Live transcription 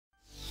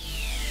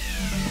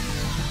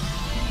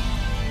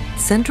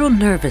Central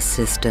nervous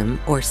system,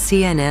 or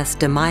CNS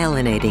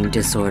demyelinating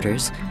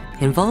disorders,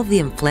 involve the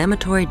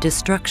inflammatory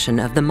destruction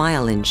of the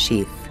myelin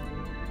sheath.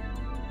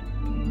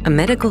 A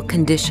medical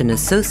condition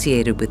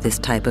associated with this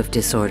type of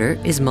disorder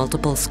is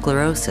multiple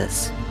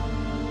sclerosis.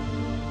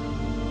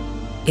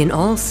 In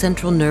all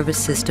central nervous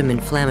system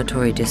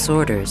inflammatory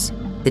disorders,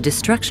 the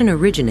destruction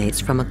originates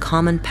from a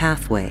common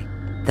pathway,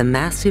 the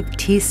massive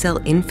T-cell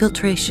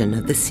infiltration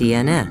of the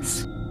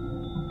CNS.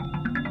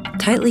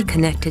 Tightly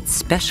connected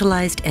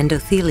specialized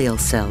endothelial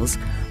cells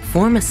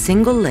form a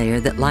single layer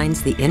that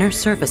lines the inner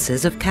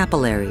surfaces of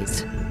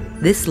capillaries.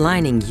 This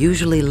lining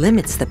usually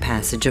limits the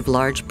passage of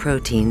large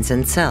proteins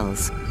and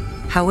cells.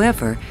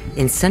 However,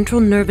 in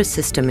central nervous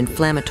system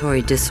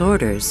inflammatory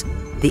disorders,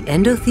 the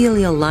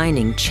endothelial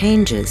lining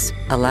changes,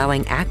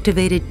 allowing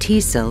activated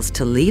T cells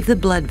to leave the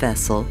blood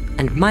vessel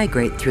and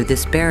migrate through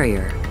this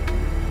barrier.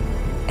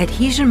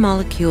 Adhesion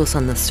molecules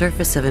on the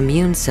surface of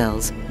immune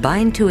cells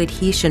bind to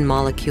adhesion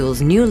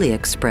molecules newly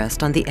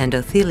expressed on the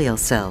endothelial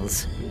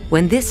cells.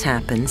 When this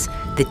happens,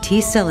 the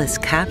T cell is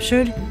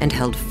captured and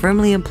held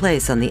firmly in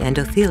place on the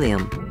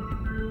endothelium.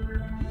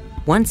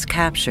 Once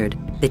captured,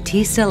 the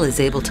T cell is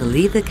able to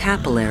leave the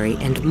capillary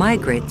and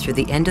migrate through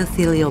the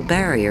endothelial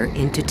barrier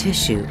into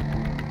tissue.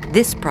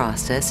 This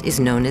process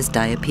is known as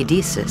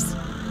diapedesis.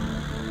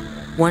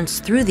 Once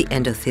through the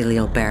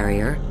endothelial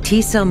barrier,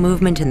 T-cell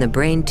movement in the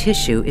brain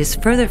tissue is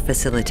further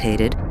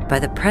facilitated by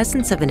the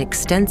presence of an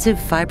extensive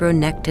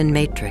fibronectin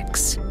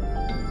matrix.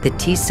 The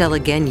T-cell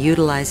again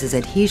utilizes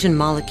adhesion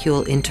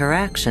molecule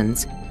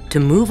interactions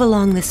to move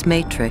along this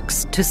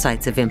matrix to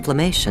sites of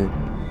inflammation.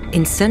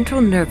 In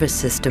central nervous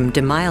system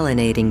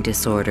demyelinating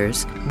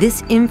disorders,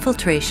 this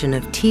infiltration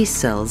of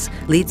T-cells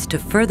leads to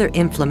further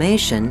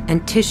inflammation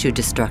and tissue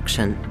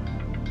destruction.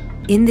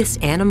 In this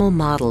animal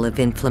model of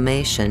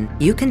inflammation,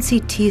 you can see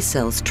T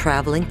cells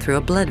traveling through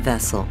a blood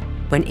vessel.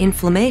 When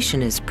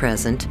inflammation is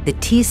present, the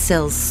T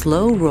cells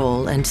slow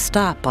roll and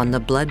stop on the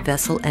blood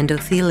vessel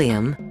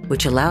endothelium,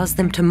 which allows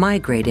them to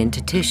migrate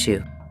into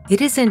tissue.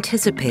 It is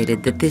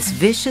anticipated that this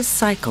vicious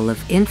cycle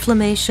of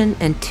inflammation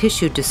and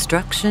tissue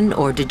destruction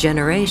or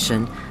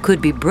degeneration could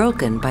be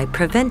broken by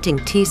preventing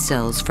T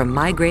cells from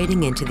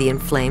migrating into the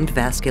inflamed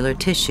vascular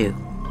tissue.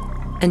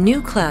 A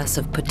new class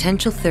of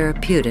potential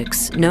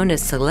therapeutics known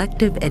as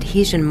selective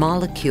adhesion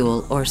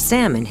molecule or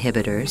SAM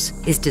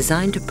inhibitors is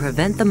designed to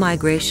prevent the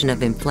migration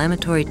of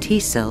inflammatory T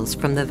cells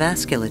from the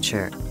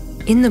vasculature.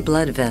 In the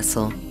blood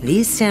vessel,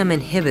 these SAM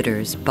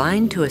inhibitors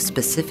bind to a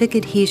specific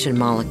adhesion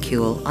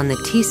molecule on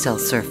the T cell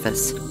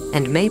surface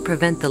and may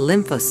prevent the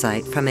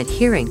lymphocyte from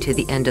adhering to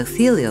the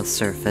endothelial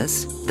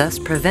surface, thus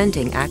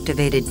preventing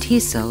activated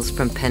T cells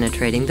from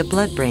penetrating the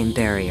blood-brain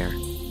barrier.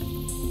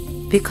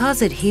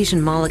 Because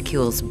adhesion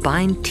molecules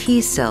bind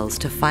T cells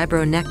to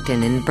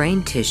fibronectin in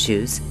brain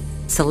tissues,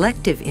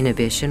 selective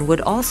inhibition would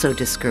also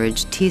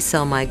discourage T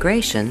cell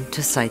migration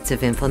to sites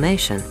of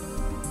inflammation.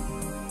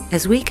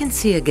 As we can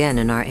see again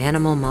in our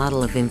animal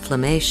model of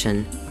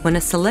inflammation, when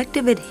a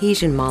selective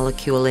adhesion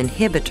molecule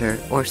inhibitor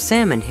or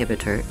SAM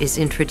inhibitor is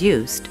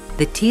introduced,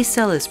 the T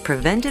cell is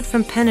prevented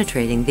from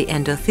penetrating the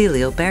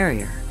endothelial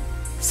barrier.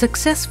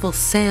 Successful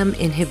SAM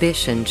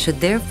inhibition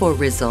should therefore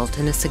result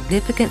in a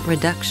significant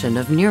reduction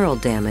of neural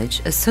damage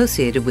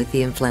associated with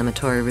the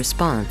inflammatory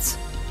response.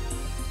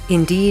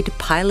 Indeed,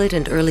 pilot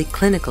and early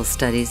clinical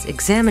studies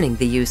examining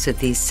the use of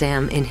these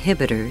SAM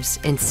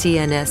inhibitors in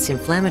CNS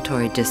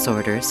inflammatory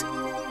disorders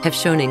have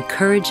shown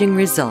encouraging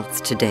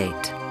results to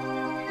date.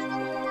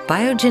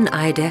 Biogen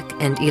Idec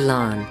and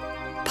Elan,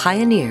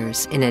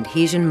 pioneers in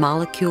adhesion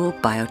molecule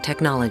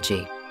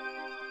biotechnology.